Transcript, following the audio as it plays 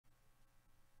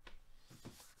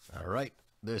All right,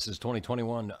 this is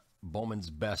 2021 Bowman's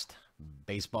Best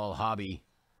Baseball Hobby,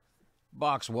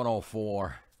 Box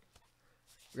 104.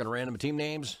 We're going to random team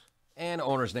names and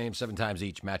owners' names 7 times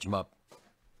each, match them up,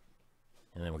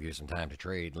 and then we'll give you some time to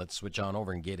trade. Let's switch on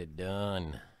over and get it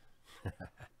done.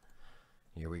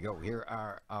 Here we go. Here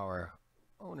are our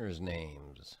owners'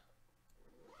 names.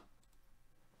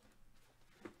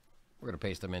 We're going to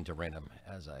paste them into random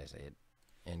as I say it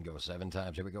and go 7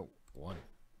 times. Here we go. 1,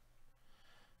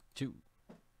 2,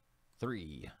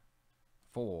 3,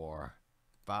 4,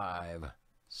 5,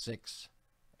 6,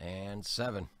 and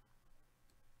 7.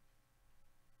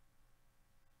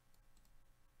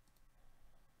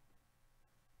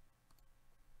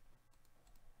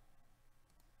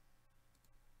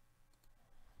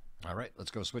 All right, let's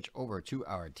go switch over to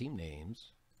our team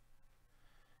names.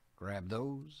 Grab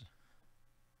those.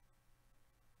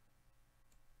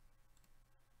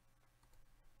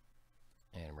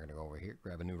 And we're going to go over here,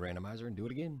 grab a new randomizer, and do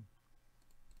it again.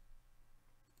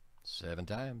 7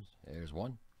 times. There's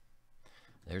 1.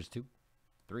 There's 2,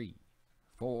 3,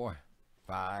 4,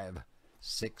 5,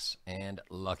 6, and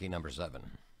lucky number 7.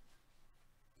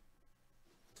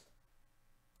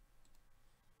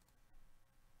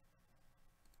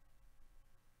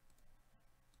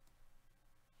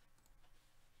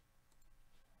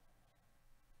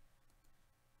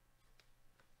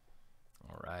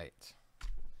 All right.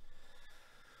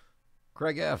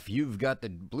 Craig F., you've got the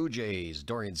Blue Jays,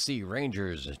 Dorian C.,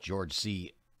 Rangers, George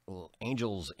C.,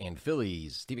 Angels and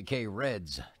Phillies, Stephen K.,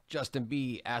 Reds, Justin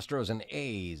B., Astros and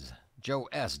A's, Joe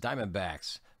S.,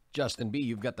 Diamondbacks, Justin B.,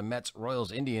 you've got the Mets,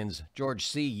 Royals, Indians, George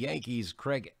C., Yankees,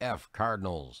 Craig F.,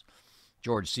 Cardinals,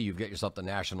 George C., you've got yourself the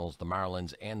Nationals, the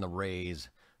Marlins, and the Rays,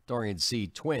 Dorian C.,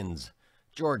 Twins,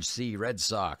 George C., Red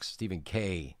Sox, Stephen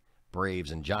K.,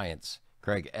 Braves and Giants,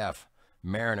 Craig F.,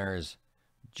 Mariners,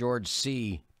 George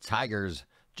C., Tigers,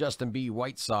 Justin B.,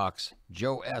 White Sox,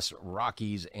 Joe S.,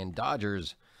 Rockies and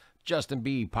Dodgers, Justin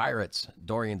B., Pirates,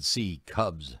 Dorian C.,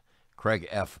 Cubs, Craig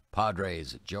F.,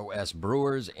 Padres, Joe S.,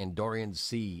 Brewers, and Dorian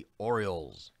C.,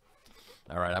 Orioles.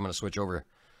 All right, I'm going to switch over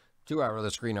to our other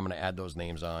screen. I'm going to add those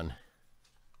names on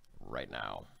right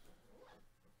now.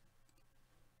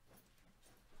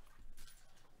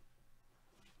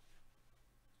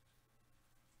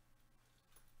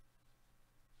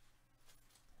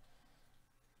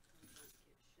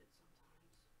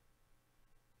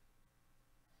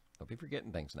 Don't be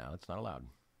forgetting things now. It's not allowed.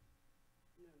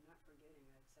 No, not forgetting.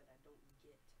 I said I don't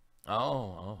get.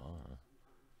 Oh,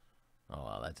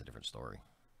 well, that's a different story.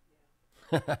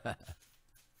 Yeah.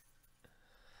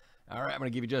 All right, I'm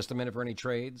going to give you just a minute for any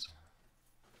trades.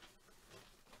 Got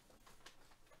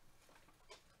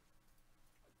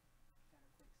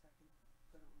a quick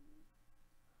second. Put on mute.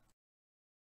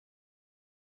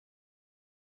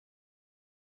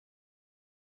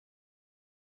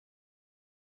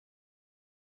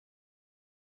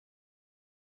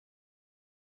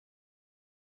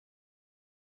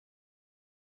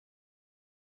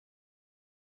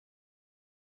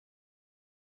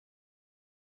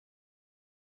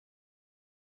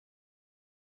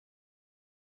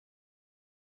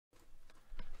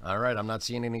 All right, I'm not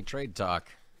seeing any trade talk.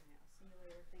 Yeah, see you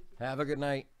later. Thank you. Have a good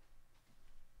night.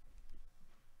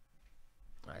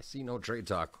 I see no trade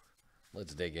talk.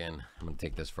 Let's dig in. I'm going to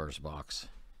take this first box,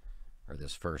 or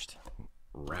this first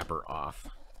wrapper off.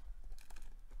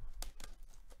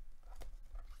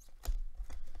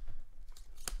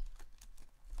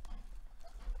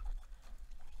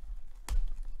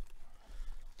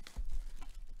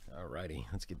 All righty,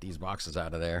 let's get these boxes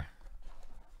out of there.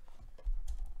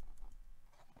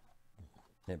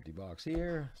 Empty box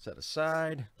here, set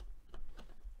aside.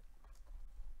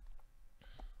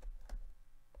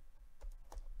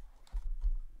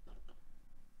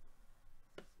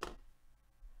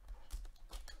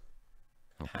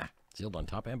 Sealed on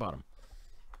top and bottom.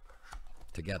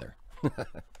 Together. All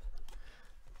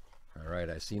right,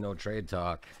 I see no trade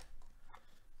talk.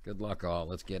 Good luck all.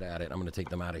 Let's get at it. I'm going to take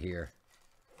them out of here.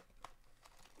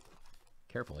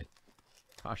 Carefully.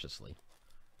 Cautiously.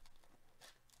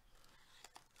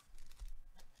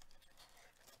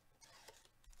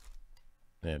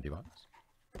 Empty box.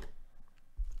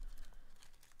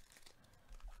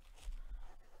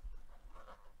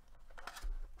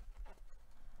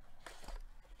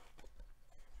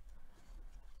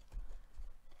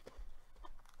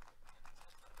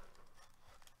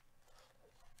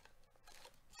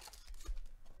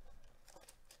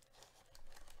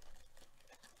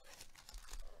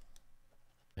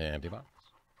 Empty box.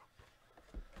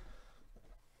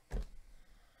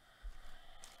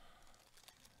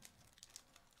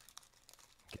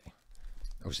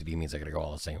 OCD means I gotta go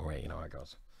all the same way. You know how it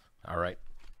goes. All right.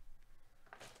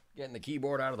 Getting the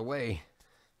keyboard out of the way.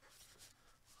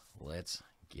 Let's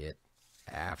get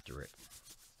after it.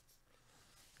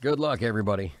 Good luck,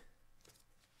 everybody.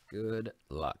 Good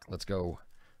luck. Let's go.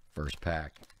 First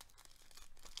pack.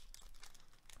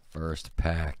 First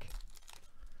pack.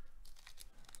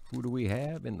 Who do we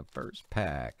have in the first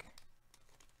pack?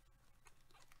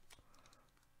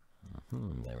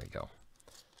 There we go.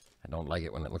 I don't like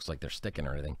it when it looks like they're sticking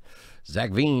or anything.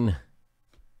 Zach Veen.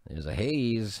 There's a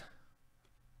Hayes.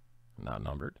 Not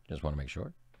numbered. Just want to make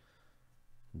sure.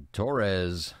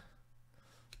 Torres.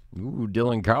 Ooh,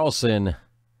 Dylan Carlson.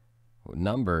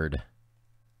 Numbered.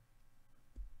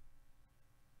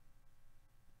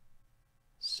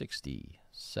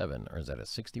 67. Or is that a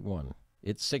 61?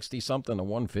 It's 60-something, a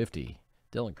 150.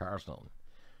 Dylan Carlson.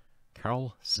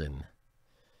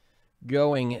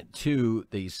 Going to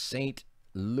the St.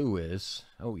 Louis.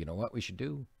 Oh, you know what we should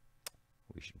do?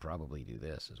 We should probably do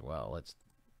this as well. Let's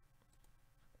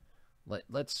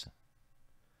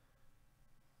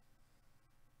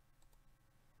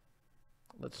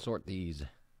sort these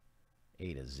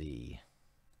A to Z.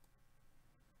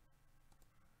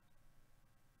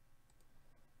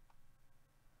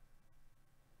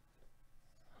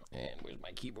 And where's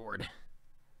my keyboard?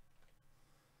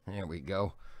 There we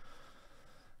go.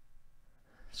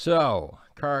 So,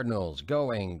 Cardinals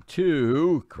going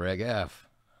to Craig F.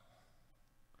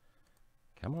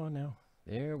 Come on now.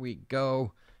 There we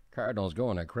go. Cardinals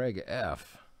going to Craig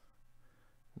F.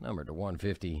 Number to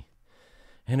 150.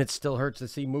 And it still hurts to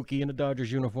see Mookie in a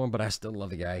Dodgers uniform, but I still love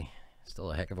the guy.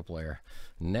 Still a heck of a player.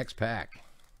 Next pack.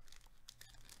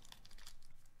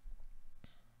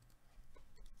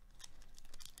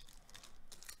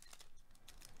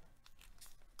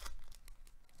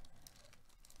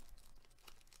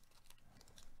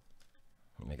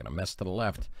 Making a mess to the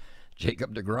left.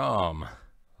 Jacob deGrom.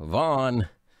 Vaughn.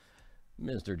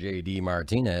 Mr. J.D.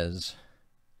 Martinez.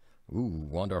 Ooh,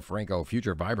 Wander Franco.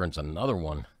 Future Vibrance. Another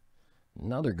one.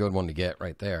 Another good one to get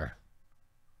right there.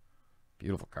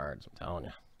 Beautiful cards, I'm telling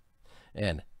you.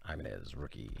 And Jimenez,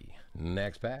 rookie.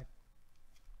 Next pack.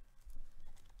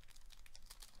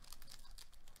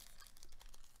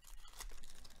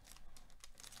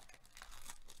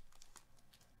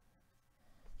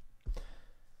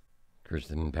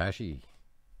 Kristen Pashy.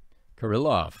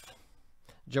 Kirilloff.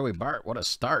 Joey Bart, what a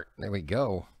start. There we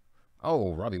go.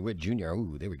 Oh, Robbie Witt Jr.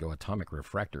 Ooh, there we go. Atomic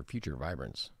Refractor, Future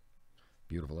Vibrance.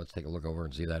 Beautiful. Let's take a look over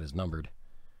and see that is numbered.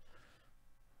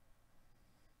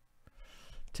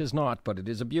 'Tis not, but it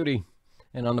is a beauty.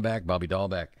 And on the back, Bobby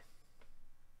Dahlbeck.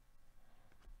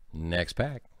 Next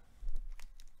pack.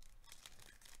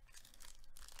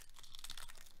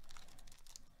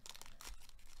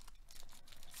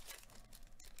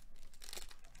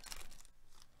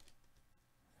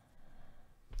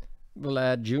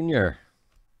 Vlad Jr.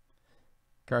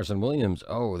 Carson Williams.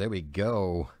 Oh, there we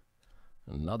go.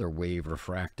 Another wave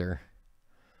refractor.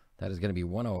 That is going to be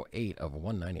 108 of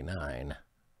 199.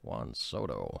 Juan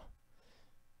Soto.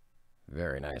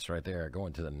 Very nice right there.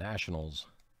 Going to the Nationals.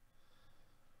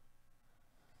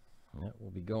 That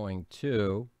will be going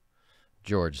to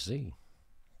George C.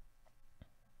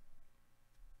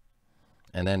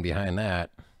 And then behind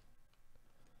that,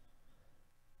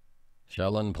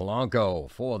 Sheldon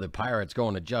Polanco for the Pirates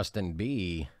going to Justin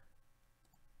B.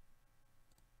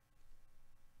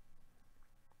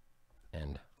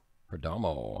 And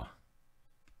Perdomo.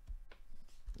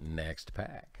 Next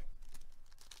pack.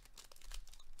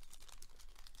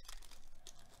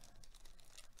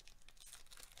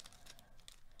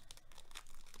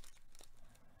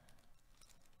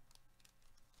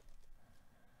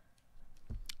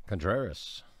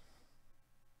 Contreras.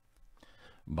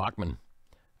 Bachman.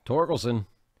 Torkelson.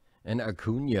 And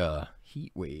Acuna.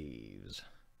 Heat Waves.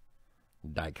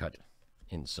 Die cut.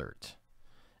 Insert.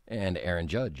 And Aaron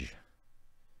Judge.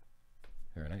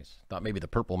 Very nice. Thought maybe the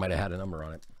purple might have had a number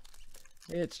on it.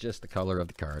 It's just the color of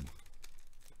the card.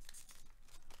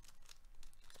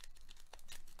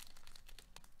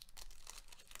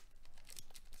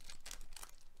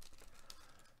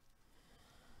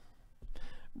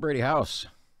 Brady House.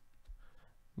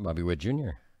 Bobby Witt Jr.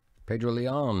 Pedro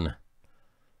Leon.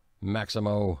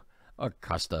 Maximo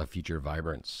Acosta, Future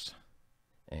Vibrance.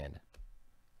 And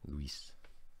Luis.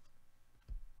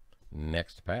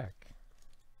 Next pack.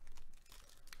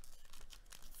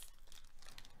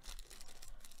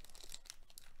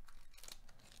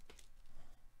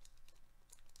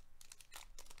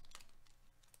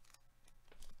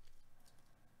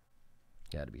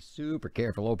 Got to be super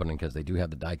careful opening because they do have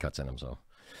the die cuts in them. So,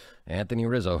 Anthony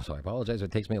Rizzo. So I apologize if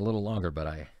it takes me a little longer, but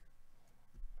I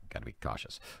got to be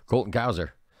cautious. Colton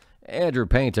Cowser, Andrew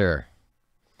Painter,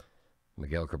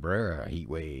 Miguel Cabrera, Heat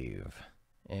Wave.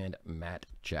 And Matt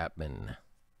Chapman.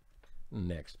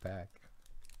 Next pack.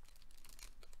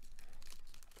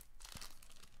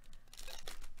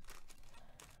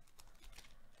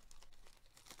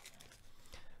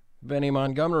 Benny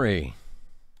Montgomery.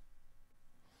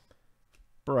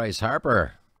 Bryce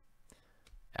Harper.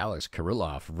 Alex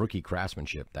Kirilloff, rookie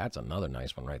craftsmanship. That's another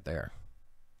nice one right there.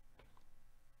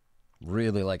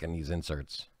 Really liking these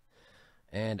inserts.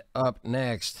 And up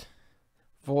next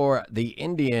for the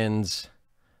Indians,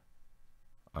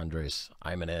 Andres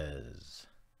Jimenez.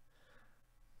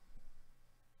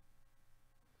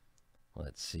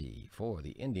 Let's see. For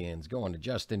the Indians, going to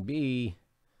Justin B.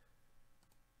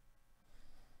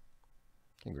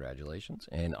 Congratulations.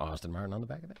 And Austin Martin on the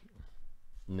back of it.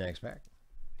 Next pack.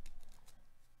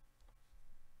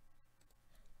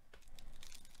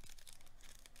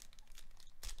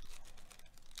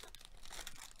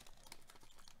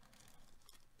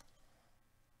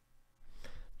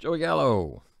 Joey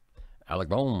Gallo, Alec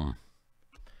Bohm,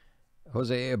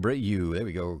 Jose Abreu, there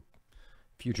we go.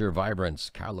 Future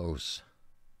Vibrance, Carlos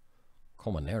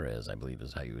Colmenares, I believe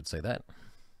is how you would say that.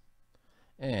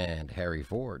 And Harry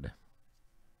Ford.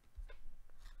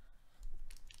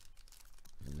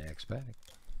 Next pack.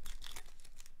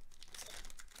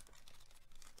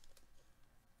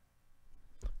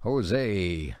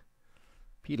 Jose,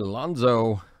 Pete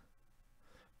Alonso,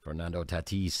 Fernando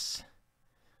Tatis,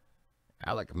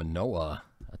 Alec Manoah,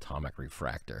 Atomic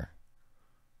Refractor.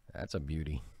 That's a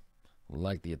beauty.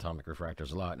 Like the Atomic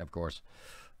Refractors a lot. And, of course,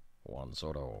 Juan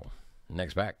Soto.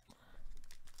 Next pack.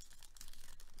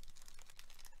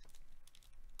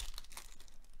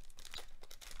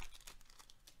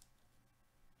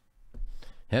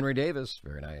 Henry Davis.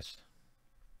 Very nice.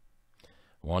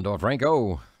 Wander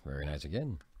Franco. Very nice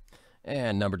again.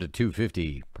 And number to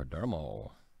 250, Perdomo.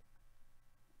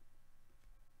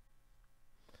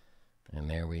 And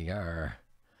there we are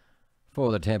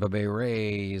for the Tampa Bay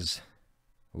Rays.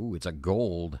 Ooh, it's a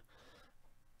gold.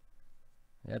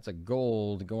 That's a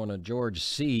gold going to George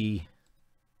C.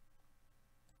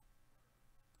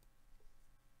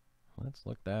 Let's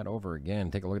look that over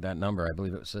again. Take a look at that number. I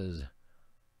believe it says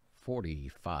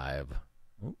 45.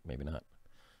 Ooh, maybe not.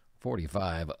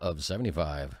 45 of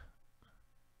 75.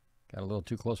 Got a little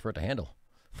too close for it to handle.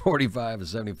 45 of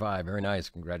 75. Very nice.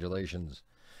 Congratulations.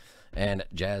 And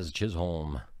Jazz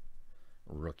Chisholm,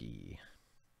 rookie,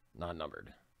 not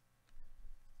numbered.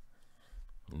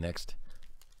 Next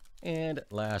and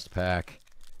last pack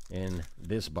in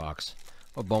this box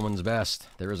of Bowman's Best.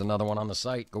 There is another one on the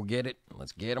site. Go get it.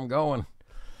 Let's get them going.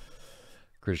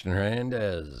 Christian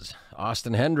Hernandez,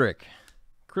 Austin Hendrick,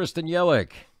 Kristen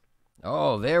Yelich.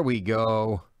 Oh, there we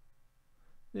go.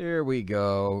 There we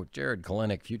go. Jared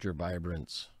Kalenic, Future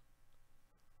Vibrance.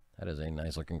 That is a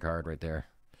nice looking card right there.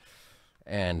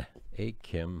 And a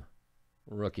Kim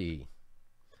rookie.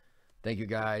 Thank you,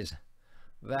 guys.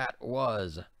 That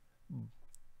was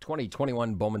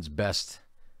 2021 Bowman's Best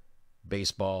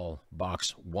Baseball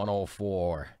Box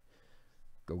 104.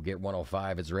 Go get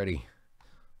 105. It's ready.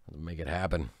 Let's make it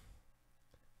happen.